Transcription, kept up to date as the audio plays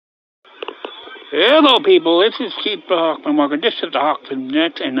Hello, people. This is Steve Hawkman Morgan. This is the Hawkman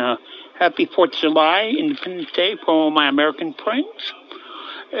Net, and happy 4th of July, Independence Day for all my American friends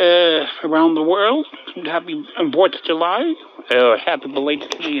around the world. Happy 4th of July. Happy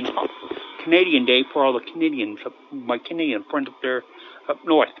belated Canadian Day for all the Canadians, my Canadian friends up there up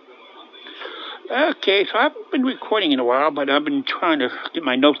north. Okay, so I haven't been recording in a while, but I've been trying to get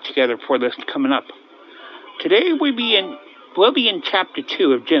my notes together for this coming up. Today we'll be in chapter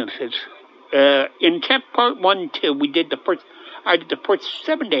 2 of Genesis. In chapter part 1 and 2, I did the first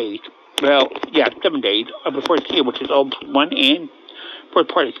 7 days. 7 days of the first year, which is all 1 and first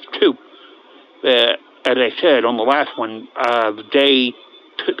part is 2. As I said on the last one, the day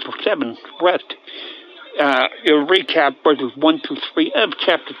 7 rest. It'll recap verses 1 through 3 of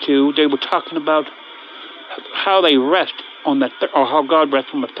chapter 2. They were talking about how they rest on or how God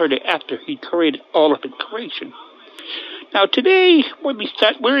rests on the third day after He created all of His creation. Now today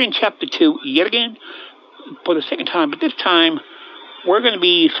we're in chapter 2 yet again for the second time, but this time we're going to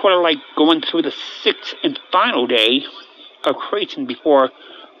be sort of like going through the 6th and final day of creation before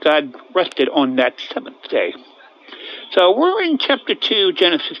God rested on that 7th day. So we're in chapter 2,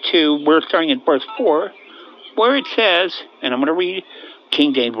 Genesis 2. We're starting at verse 4, where it says, and I'm going to read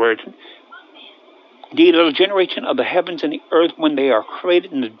King James Version, "These are the generation of the heavens and the earth when they are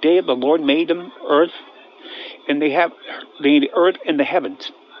created in the day of the Lord made them earth, and they have the earth and the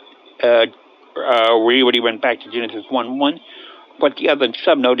heavens." We already went back to Genesis 1:1, but the other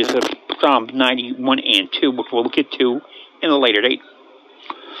subnote is of Psalm 91 and 2, which we'll get to in a later date.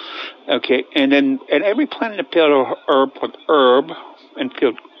 Okay, and then and every plant in the field of herb and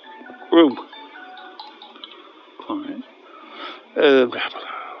field herb.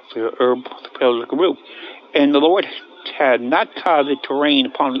 Herb field like a roof. And the Lord had not caused it to rain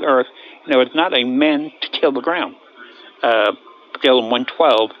upon the earth, and there was not a man to till the ground. Still in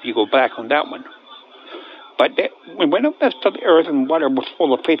 1:12, if you go back on that one. But when the dust of the earth and water was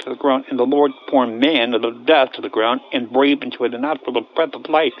full of the face of the ground, and the Lord formed man of the dust of the ground, and breathed into the nostril the breath of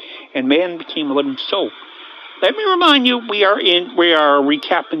life, and man became a living soul. Let me remind you, we are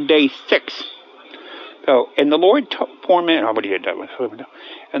recapping day 6. So, and the Lord formed man. Already did that one.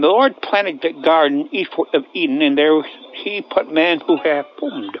 And the Lord planted the garden eastward of Eden, and there He put man who had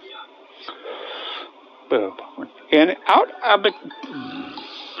formed. And out of the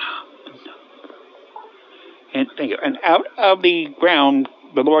out of the ground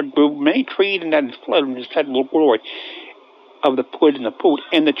the Lord grew many trees, and that is flooded in the sight of the Lord of the wood and the food,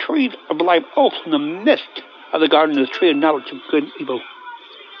 and the trees of life also in the midst of the garden of the tree of knowledge of good and evil.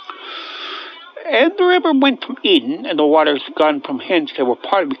 And the river went from Eden, and the waters gone from hence. They were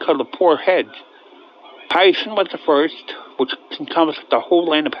parted because of 4 heads. Pison was the first, which encompassed the whole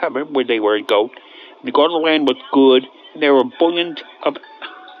land of heaven, where they were a goat. And the goat of the land was good, and there were billions of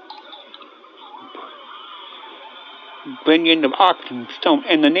oxen and stone.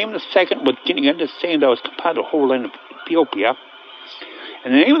 And the name of the second was Gideon, the same that was compiled the whole land of Ethiopia.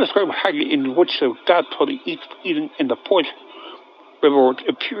 And the name of the third was Haggai, in which God told the east Eden, and the fourth river was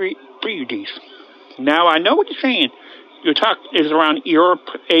Euphrates. Now I know what you're saying. Your talk is around Europe,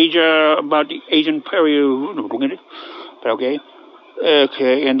 Asia, about the Asian period. Okay.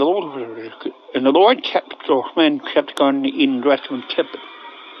 Okay, and the Lord kept the man kept going in rest and kept it.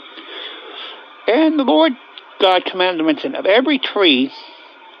 And the Lord God commanded them and said, "Of every tree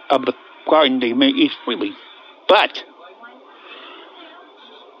of the garden they may eat freely, but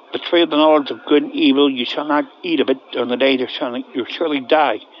the tree of the knowledge of good and evil you shall not eat of it. On the day you surely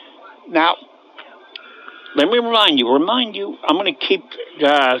die." Now, let me remind you. I'm going to keep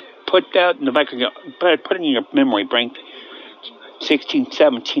put that in the back of put it in your memory bank. 16,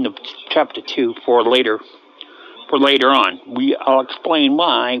 17 of chapter 2 for later on. I'll explain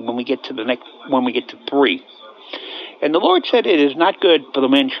why when we get to 3. And the Lord said, "It is not good for the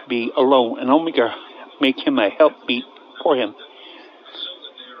man to be alone, and only make him a helpmeet for him."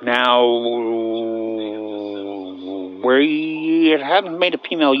 Now, it hasn't made a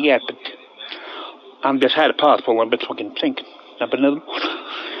female yet, but I'm just had a pause for a little bit so I can think. Up another one.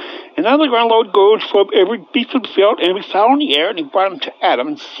 And now the ground Lord goes from every beast of the field and every fowl in the air, and He brought them to Adam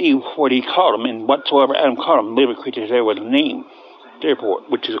and see what He called them, and whatsoever Adam called them, living creatures there was a name. Therefore,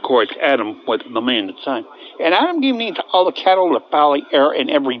 which is of course Adam was the man at the time. And Adam gave names to all the cattle, the fowl, the air, and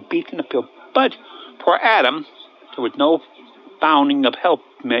every beast in the field. But for Adam, there was no founding of help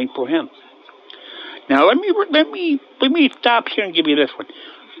made for him. Now let me stop here and give you this one.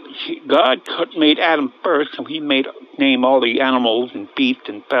 God made Adam first, so He name all the animals and beasts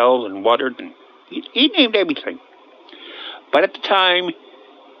and fowls and water, and he named everything. But at the time,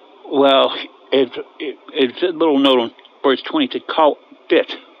 well, it's a little note on verse 20 to call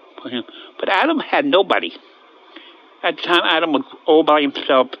it for him. But Adam had nobody. At the time, Adam was all by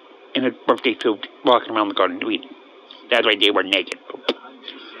himself in his birthday suit, walking around the Garden of Eden. That's why they were naked.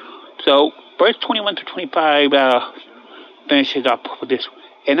 So, verse 21 to 25 finishes up with this.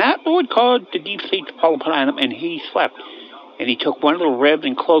 And that Lord caused the deep sleep to fall upon Adam, and he slept. And he took one little rib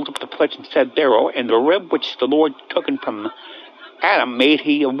and closed up the flesh and said thereof, and the rib which the Lord took from Adam made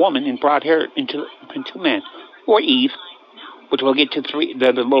he a woman and brought her into man, or Eve, which we'll get to the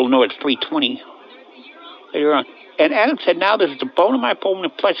little note at 3:20 later on. And Adam said, now this is the bone of my bone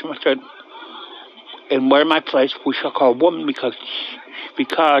and flesh of my flesh, and where my flesh we shall call woman, because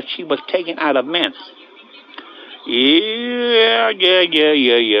she was taken out of man. Yeah.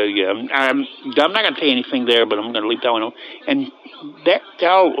 I'm not going to say anything there, but I'm going to leave that one on. And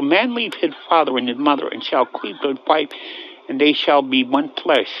shall a man leave his father and his mother, and shall cleave to his wife, and they shall be one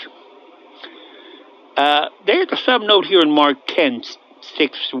flesh. There's a sub-note here in Mark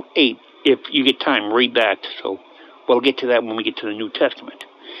 10:6-8. If you get time, read that. So we'll get to that when we get to the New Testament.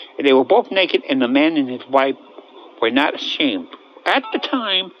 And they were both naked, and the man and his wife were not ashamed. At the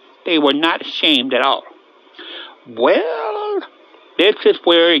time, they were not ashamed at all. Well, this is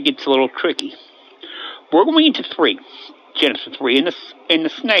where it gets a little tricky. We're going into 3, Genesis 3, and the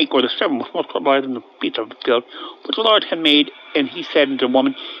snake, or the serpent, was multiplied in the beast of the field, which the Lord had made, and he said unto the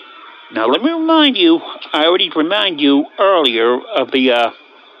woman, now let me remind you, I already reminded you earlier of the,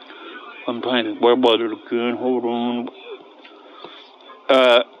 where was it again? Hold on.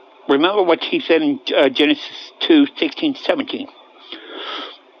 Remember what he said in Genesis 2:16-17.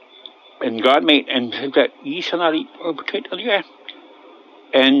 And God made, and said that ye shall not eat or partake of the earth.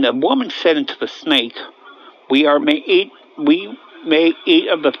 And the woman said unto the snake, we may eat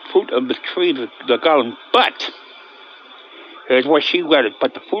of the fruit of the tree of the garden, but, here's where she read it,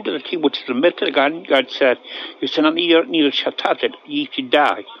 but the fruit of the tree which is in the midst of the garden, God said, you shall not eat it, neither shall touch it, ye should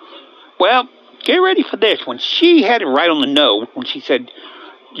die. Well, get ready for this one. She had it right on the nose when she said,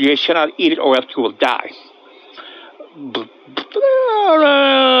 you shall not eat it or else you will die.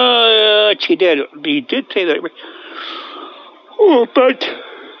 She did. He did say that. Oh, but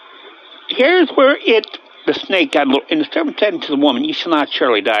here's where the snake got a little. And the serpent said unto the woman, you shall not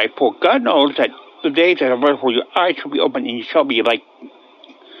surely die, for God knows that the days that are wherefore your eyes shall be opened, and you shall be like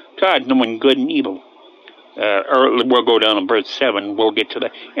God, knowing good and evil. We'll go down to verse 7. We'll get to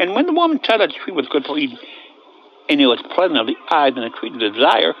that. And when the woman saw that the tree was good for eating, and it was pleasant of the eyes, and the tree of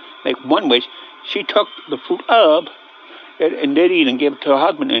desire, make one wish, she took the fruit of it and did eat, and gave it to her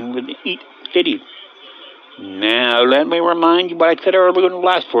husband, and did eat. Now, let me remind you what I said earlier in the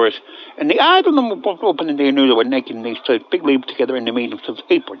last verse. And the eyes of them were both open, and they knew they were naked, and they sewed fig leaves together, and they made themselves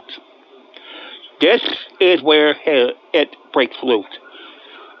aprons. This is where it breaks loose.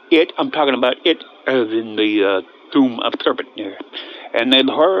 I'm talking about it as in the doom of serpent there. And they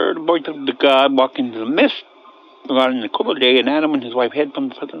heard the voice of the God walking in the mist, God in the cool of the day, and Adam and his wife hid from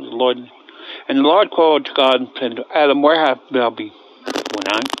the presence of the Lord. And the Lord called to God and said to Adam, where have thou been?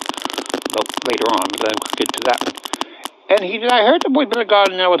 Well, later on, but then we'll get to that one. And he said, I heard the voice of the God,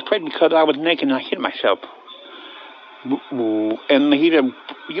 and I was afraid because I was naked, and I hid myself. And he said,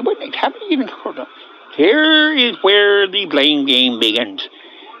 you were naked, haven't you even heard of? Here is where the blame game begins.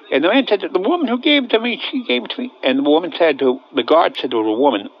 And the man said, the woman who gave it to me, she gave it to me. And the woman said to, the God said to the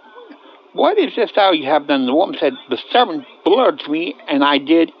woman, what is this thou you have done? And the woman said, the serpent blurred to me, and I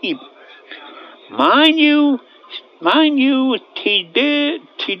did eat. Mind you, she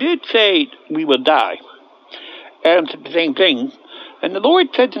did say we will die. Adam said the same thing. And the Lord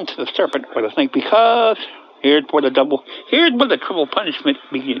said unto the serpent, or the snake, because here's where the triple punishment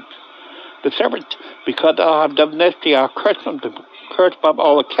begins. The serpent, because thou hast done this, thou art cursed above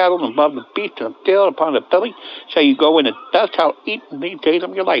all the cattle, and above the beasts of the field, upon the belly shall you go, and the dust shall eat in the days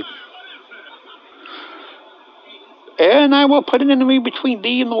of your life. And I will put an enemy between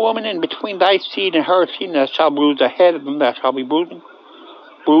thee and the woman, and between thy seed and her seed, and thou shalt bruise the head of them that shall be bruised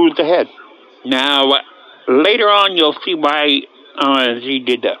the head. Now, later on, you'll see why he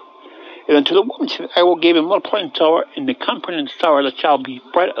did that. And unto the woman said, I will give him multiplying sorrow, and the comfort and sorrow that shall be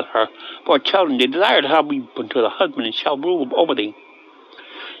bred of her. For children, they desire shall be unto the husband, and shall rule over thee.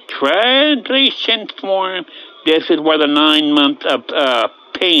 Translation form, this is where the 9 months of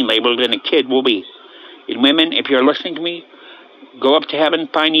pain labeled in a kid will be. And women, if you're listening to me, go up to heaven,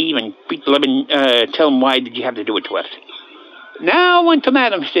 find Eve, and beat the living, tell them why did you have to do it to us. Now unto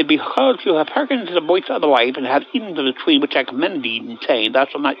Adam said, because you have hearkened to the voice of the wife, and have eaten of the tree which I commanded thee, and saying, thou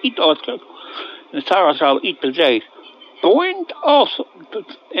shalt not eat also, and the sorrow shall eat the days. Thorns also,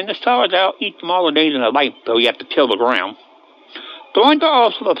 and the sorrow shall eat them all the days of thy life, though you have to till the ground. Thorns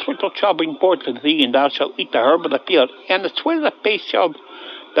also the thistles shall bring forth to thee, and thou shalt eat the herb of the field, and the sweat of the face shall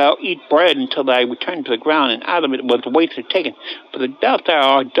thou eat bread until I return to the ground, and out of it was the waste taken. For the dust thou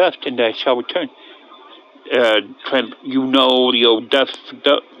art dust, and I shall return. You know the old dust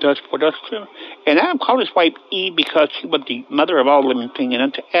for dust. And Adam called his wife Eve because she was the mother of all living things. And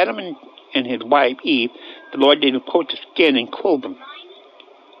unto Adam and his wife Eve, the Lord did put the skin and clothe them.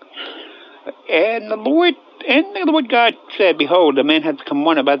 And the Lord God said, Behold, the man hath become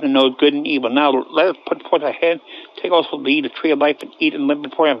one of us and knows good and evil. Now let us put forth our hand, take also thee the tree of life, and eat and live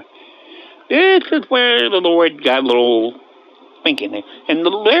forever. This is where the Lord got a little thinking there. And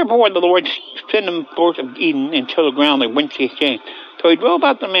therefore the Lord sent them forth of Eden until the ground they whence he came. So he drove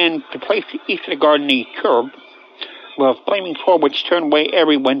out the man to place east of the garden a cherub, with a flaming sword which turned away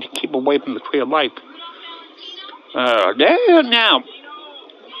everyone to keep away from the tree of life.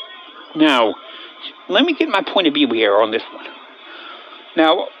 Now, let me get my point of view here on this one.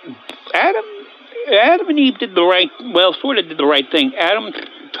 Now, Adam and Eve did sort of did the right thing. Adam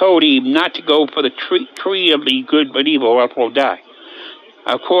told Eve not to go for the tree of the good but evil, or else we'll die.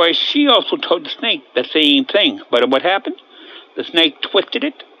 Of course, she also told the snake the same thing. But what happened? The snake twisted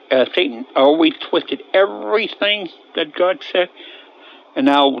it. Satan always twisted everything that God said. And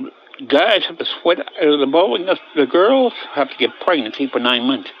now guys have to sweat the bowling. The girls have to get pregnancy for 9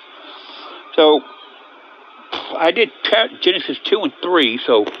 months. So I did Genesis 2 and 3.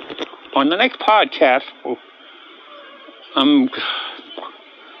 So on the next podcast, we're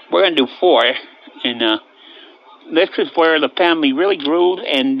going to do 4. And this is where the family really grew.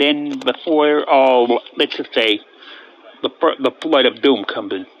 And then before let's just say, the flood of doom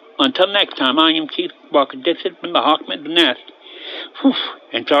comes in. Until next time, I am Keith Walker. This has been the Hawkman, the Nest. Whew.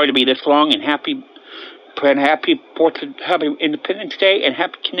 And sorry to be this long, and happy Independence Day and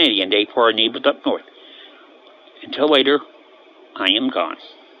happy Canadian Day for our neighbors up north. Until later, I am gone.